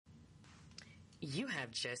You have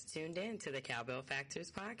just tuned in to the Cowbell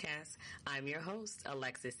Factors podcast. I'm your host,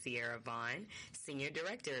 Alexis Sierra Vaughn, Senior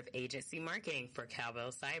Director of Agency Marketing for Cowbell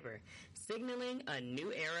Cyber, signaling a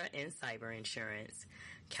new era in cyber insurance.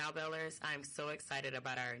 Cowbellers, I'm so excited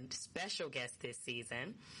about our special guest this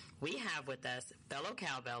season. We have with us fellow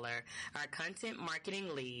Cowbeller, our content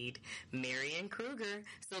marketing lead, Marion Krueger.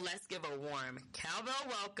 So let's give a warm Cowbell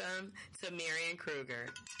welcome to Marion Krueger.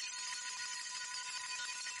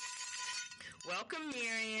 Welcome,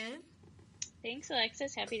 Marion. Thanks,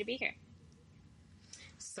 Alexis. Happy to be here.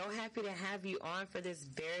 So happy to have you on for this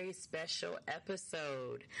very special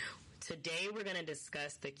episode. Today, we're going to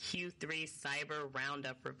discuss the Q3 Cyber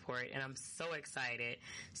Roundup Report, and I'm so excited.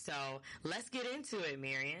 So let's get into it,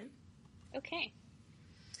 Marion. Okay.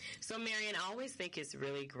 So, Marion, I always think it's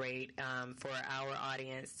really great for our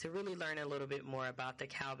audience to really learn a little bit more about the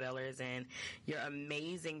Cowbellers and your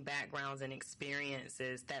amazing backgrounds and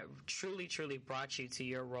experiences that truly, truly brought you to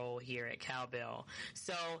your role here at Cowbell.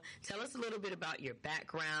 So, tell us a little bit about your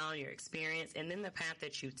background, your experience, and then the path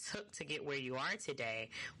that you took to get where you are today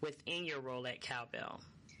within your role at Cowbell.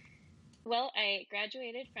 Well, I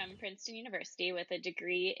graduated from Princeton University with a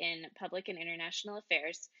degree in Public and International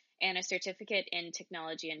Affairs and a certificate in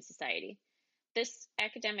Technology and Society. This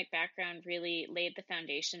academic background really laid the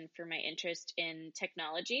foundation for my interest in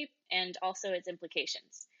technology and also its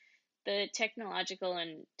implications. The technological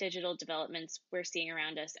and digital developments we're seeing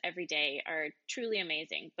around us every day are truly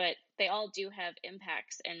amazing, but they all do have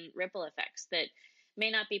impacts and ripple effects that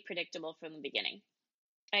may not be predictable from the beginning.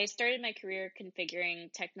 I started my career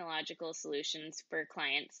configuring technological solutions for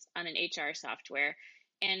clients on an HR software,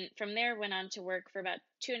 and from there went on to work for about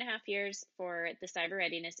 2.5 years for the Cyber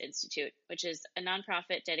Readiness Institute, which is a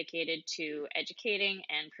nonprofit dedicated to educating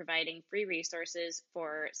and providing free resources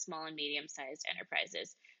for small and medium-sized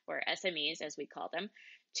enterprises, or SMEs as we call them,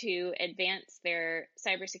 to advance their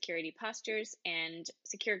cybersecurity postures and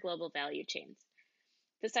secure global value chains.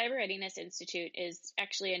 The Cyber Readiness Institute is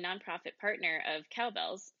actually a nonprofit partner of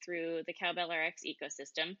Cowbell's through the Cowbell RX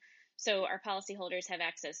ecosystem, so our policyholders have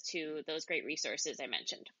access to those great resources I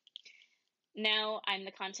mentioned. Now I'm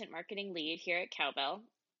the content marketing lead here at Cowbell.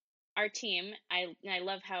 Our team, I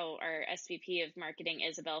love how our SVP of marketing,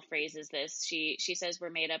 Isabel, phrases this. She says we're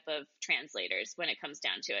made up of translators when it comes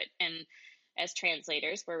down to it. And as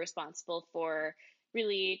translators, we're responsible for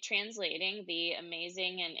really translating the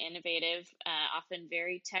amazing and innovative, often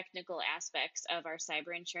very technical aspects of our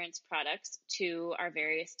cyber insurance products to our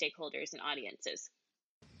various stakeholders and audiences.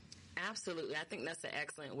 Absolutely. I think that's an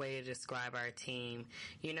excellent way to describe our team.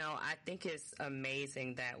 You know, I think it's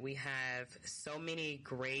amazing that we have so many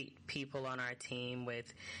great people on our team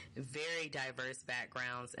with very diverse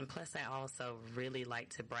backgrounds. And plus, I also really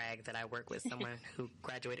like to brag that I work with someone who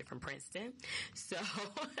graduated from Princeton. So,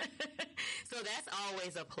 so that's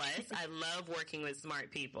always a plus. I love working with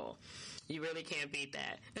smart people. You really can't beat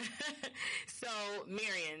that. So,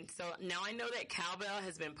 Marion, so now I know that Cowbell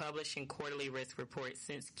has been publishing quarterly risk reports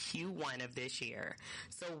since Q1 of this year.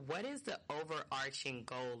 So what is the overarching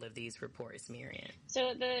goal of these reports, Marion?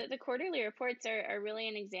 So the quarterly reports are really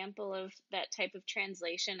an example of that type of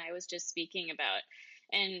translation I was just speaking about.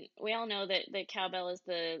 And we all know that Cowbell is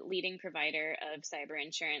the leading provider of cyber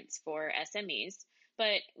insurance for SMEs,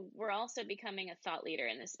 but we're also becoming a thought leader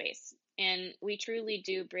in this space. And we truly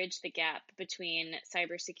do bridge the gap between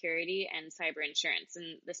cybersecurity and cyber insurance.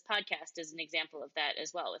 And this podcast is an example of that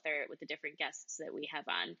as well with the different guests that we have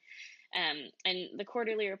on. And the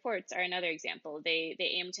quarterly reports are another example. They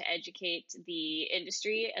aim to educate the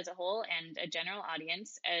industry as a whole and a general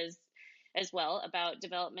audience as well about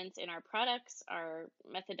developments in our products, our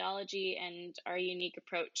methodology, and our unique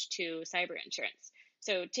approach to cyber insurance.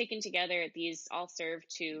 So taken together, these all serve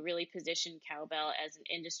to really position Cowbell as an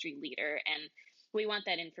industry leader, and we want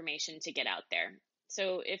that information to get out there.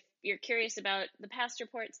 So if you're curious about the past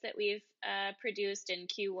reports that we've produced in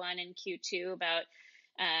Q1 and Q2 about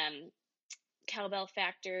Cowbell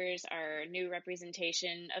Factors, our new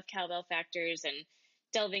representation of Cowbell Factors, and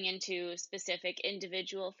delving into specific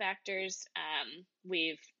individual factors,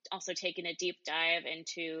 we've also taken a deep dive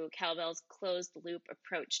into Cowbell's closed loop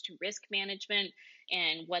approach to risk management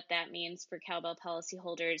and what that means for Cowbell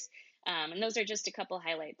policyholders. And those are just a couple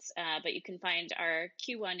highlights, but you can find our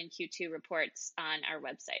Q1 and Q2 reports on our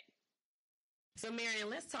website. So, Marion,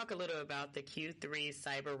 let's talk a little about the Q3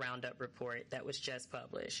 Cyber Roundup report that was just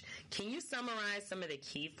published. Can you summarize some of the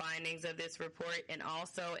key findings of this report? And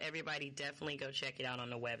also, everybody definitely go check it out on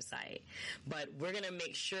the website. But we're going to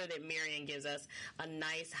make sure that Marion gives us a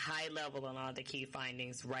nice high level on all the key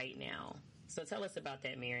findings right now. So tell us about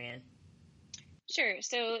that, Marion. Sure.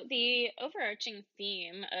 So the overarching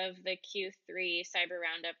theme of the Q3 Cyber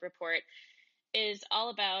Roundup report is all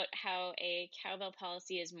about how a cowbell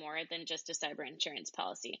policy is more than just a cyber insurance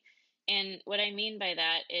policy. And what I mean by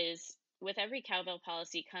that is with every cowbell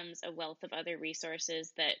policy comes a wealth of other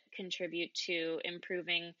resources that contribute to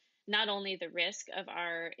improving not only the risk of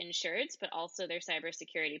our insureds, but also their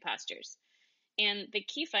cybersecurity postures. And the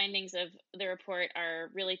key findings of the report are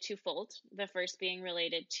really twofold. The first being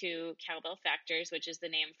related to cowbell factors, which is the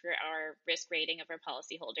name for our risk rating of our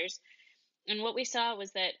policyholders. And what we saw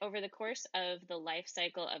was that over the course of the life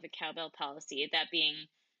cycle of a cowbell policy, that being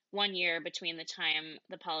 1 year between the time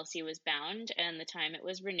the policy was bound and the time it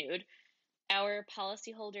was renewed, our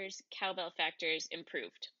policyholders' cowbell factors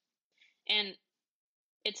improved. And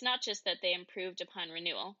it's not just that they improved upon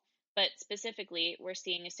renewal, but specifically, we're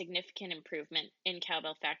seeing a significant improvement in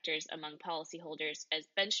cowbell factors among policyholders as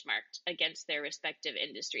benchmarked against their respective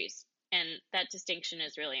industries. And that distinction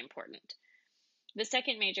is really important. The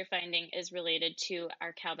second major finding is related to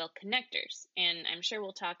our cowbell connectors. And I'm sure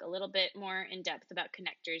we'll talk a little bit more in depth about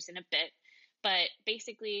connectors in a bit. But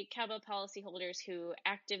basically, cowbell policyholders who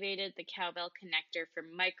activated the cowbell connector for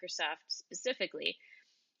Microsoft specifically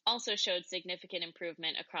also showed significant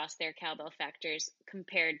improvement across their cowbell factors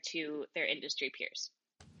compared to their industry peers.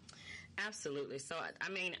 Absolutely. So, I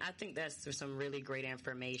mean, I think that's some really great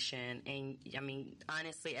information. And, I mean,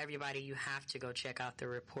 honestly, everybody, you have to go check out the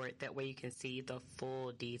report. That way you can see the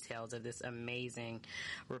full details of this amazing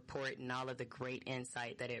report and all of the great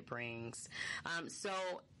insight that it brings. So,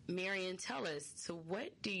 Marion, tell us, to what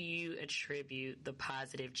do you attribute the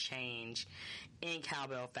positive change in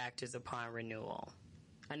cowbell factors upon renewal?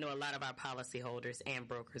 I know a lot of our policyholders and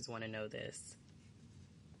brokers want to know this.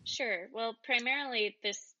 Sure. Well, primarily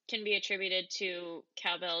this can be attributed to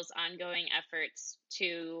cowbell's ongoing efforts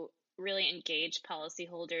to really engage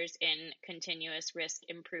policyholders in continuous risk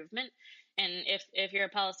improvement. And if you're a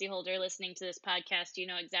policyholder listening to this podcast, you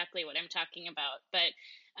know exactly what I'm talking about. But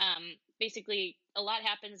basically, a lot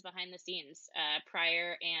happens behind the scenes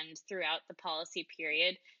prior and throughout the policy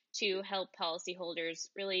period to help policyholders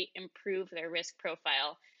really improve their risk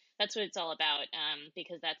profile. That's what it's all about,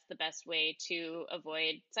 because that's the best way to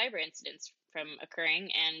avoid cyber incidents from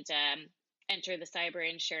occurring and enter the cyber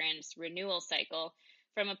insurance renewal cycle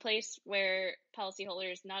from a place where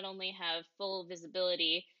policyholders not only have full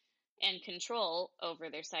visibility and control over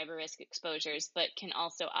their cyber risk exposures, but can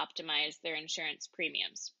also optimize their insurance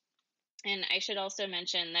premiums. And I should also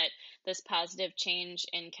mention that this positive change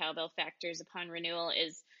in cowbell factors upon renewal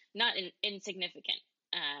is not insignificant.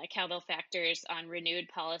 Cowbell factors on renewed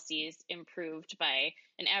policies improved by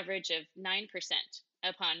an average of 9%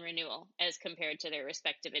 upon renewal as compared to their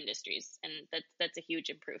respective industries. And that's a huge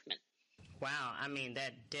improvement. Wow, I mean,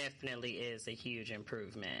 that definitely is a huge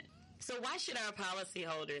improvement. So why should our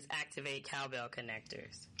policyholders activate cowbell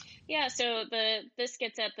connectors? Yeah, so this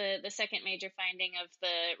gets at the second major finding of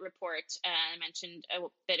the report I mentioned a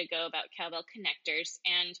bit ago about cowbell connectors.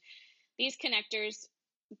 And these connectors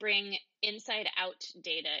bring inside-out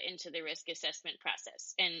data into the risk assessment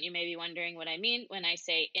process. And you may be wondering what I mean when I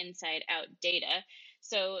say inside-out data.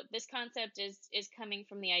 So this concept is coming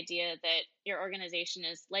from the idea that your organization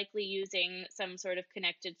is likely using some sort of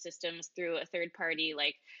connected systems through a third party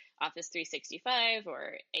like Office 365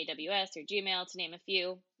 or AWS or Gmail, to name a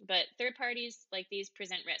few. But third parties like these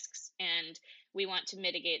present risks, and we want to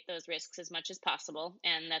mitigate those risks as much as possible.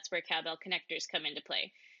 And that's where cowbell connectors come into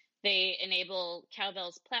play. They enable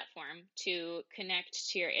cowbell's platform to connect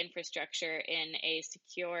to your infrastructure in a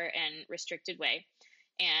secure and restricted way.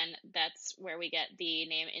 And that's where we get the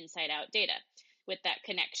name inside out data. With that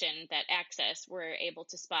connection, that access, we're able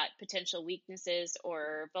to spot potential weaknesses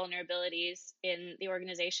or vulnerabilities in the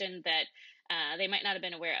organization that they might not have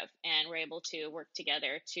been aware of, and we're able to work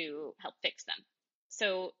together to help fix them.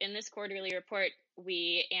 So in this quarterly report,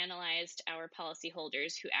 we analyzed our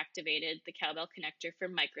policyholders who activated the cowbell connector for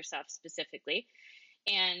Microsoft specifically,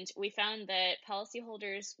 and we found that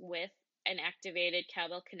policyholders with an activated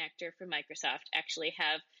cowbell connector for Microsoft actually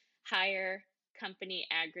have higher company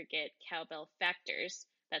aggregate cowbell factors,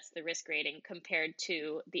 that's the risk rating, compared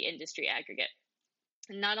to the industry aggregate.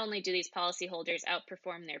 And not only do these policyholders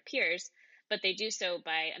outperform their peers, but they do so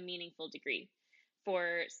by a meaningful degree.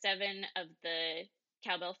 For 7 of the 8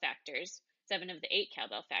 cowbell factors,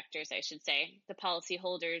 I should say, the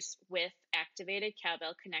policyholders with activated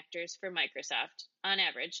cowbell connectors for Microsoft, on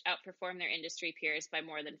average, outperform their industry peers by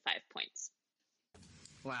more than 5 points.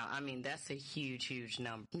 Wow, I mean, that's a huge, huge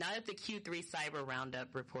number. Now that the Q3 Cyber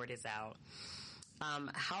Roundup report is out,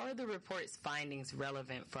 how are the report's findings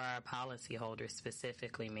relevant for our policyholders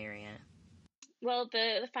specifically, Marion? Well,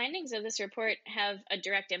 the findings of this report have a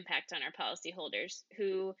direct impact on our policyholders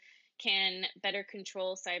who can better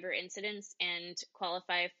control cyber incidents and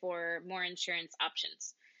qualify for more insurance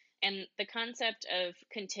options. And the concept of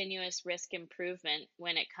continuous risk improvement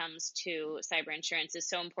when it comes to cyber insurance is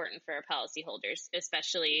so important for our policyholders,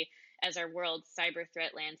 especially as our world's cyber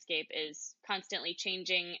threat landscape is constantly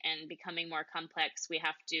changing and becoming more complex. We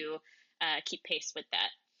have to keep pace with that.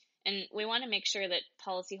 And we want to make sure that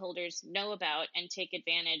policyholders know about and take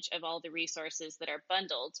advantage of all the resources that are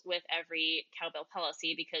bundled with every cowbell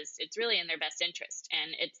policy, because it's really in their best interest.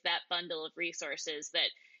 And it's that bundle of resources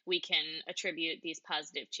that we can attribute these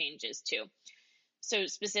positive changes to. So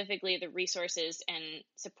specifically, the resources and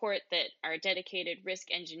support that our dedicated risk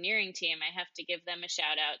engineering team, I have to give them a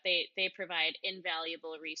shout out. They provide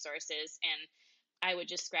invaluable resources, and I would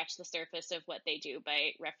just scratch the surface of what they do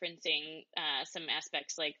by referencing some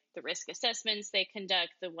aspects like the risk assessments they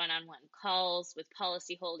conduct, the one-on-one calls with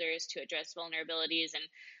policyholders to address vulnerabilities, and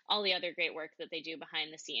all the other great work that they do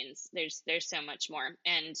behind the scenes. There's so much more.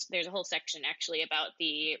 And there's a whole section actually about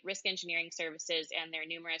the risk engineering services and their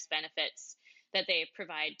numerous benefits that they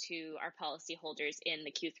provide to our policyholders in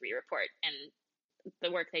the Q3 report. And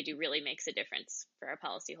the work they do really makes a difference for our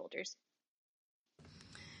policyholders.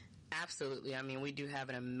 Absolutely. I mean, we do have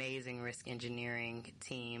an amazing risk engineering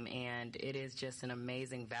team, and it is just an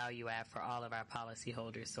amazing value add for all of our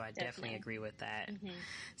policyholders. So I definitely agree with that. Mm-hmm.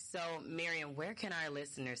 So, Marion, where can our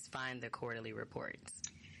listeners find the quarterly reports?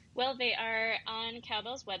 Well, they are on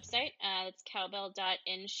Cowbell's website. It's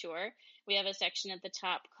cowbell.insure. We have a section at the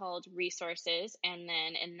top called Resources, and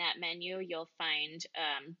then in that menu, you'll find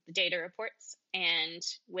the data reports. And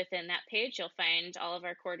within that page, you'll find all of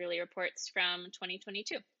our quarterly reports from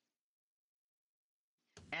 2022.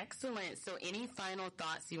 Excellent. So any final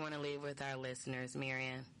thoughts you want to leave with our listeners,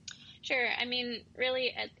 Marion? Sure. I mean,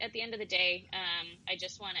 really, at the end of the day, I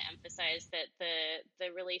just want to emphasize that the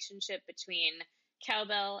relationship between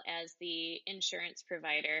Cowbell as the insurance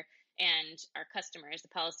provider and our customers, the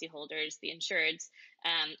policyholders, the insureds,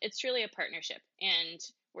 it's truly a partnership, and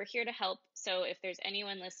we're here to help. So if there's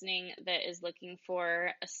anyone listening that is looking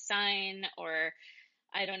for a sign or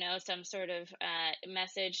I don't know, some sort of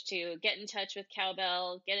message to get in touch with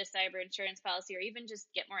Cowbell, get a cyber insurance policy, or even just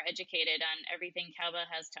get more educated on everything Cowbell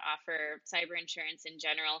has to offer cyber insurance in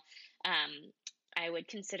general, I would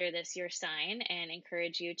consider this your sign and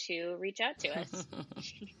encourage you to reach out to us.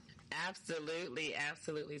 Absolutely,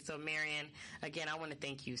 absolutely. So, Marion, again, I want to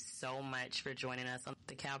thank you so much for joining us on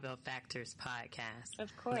the Cowbell Factors podcast.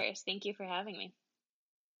 Of course. Thank you for having me.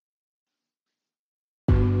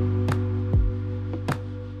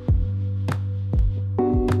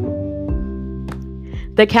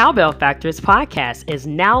 The Cowbell Factors podcast is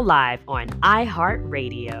now live on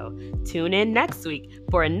iHeartRadio. Tune in next week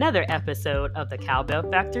for another episode of the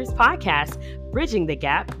Cowbell Factors podcast, bridging the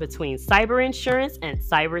gap between cyber insurance and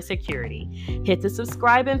cybersecurity. Hit the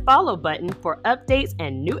subscribe and follow button for updates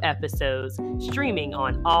and new episodes streaming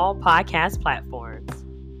on all podcast platforms.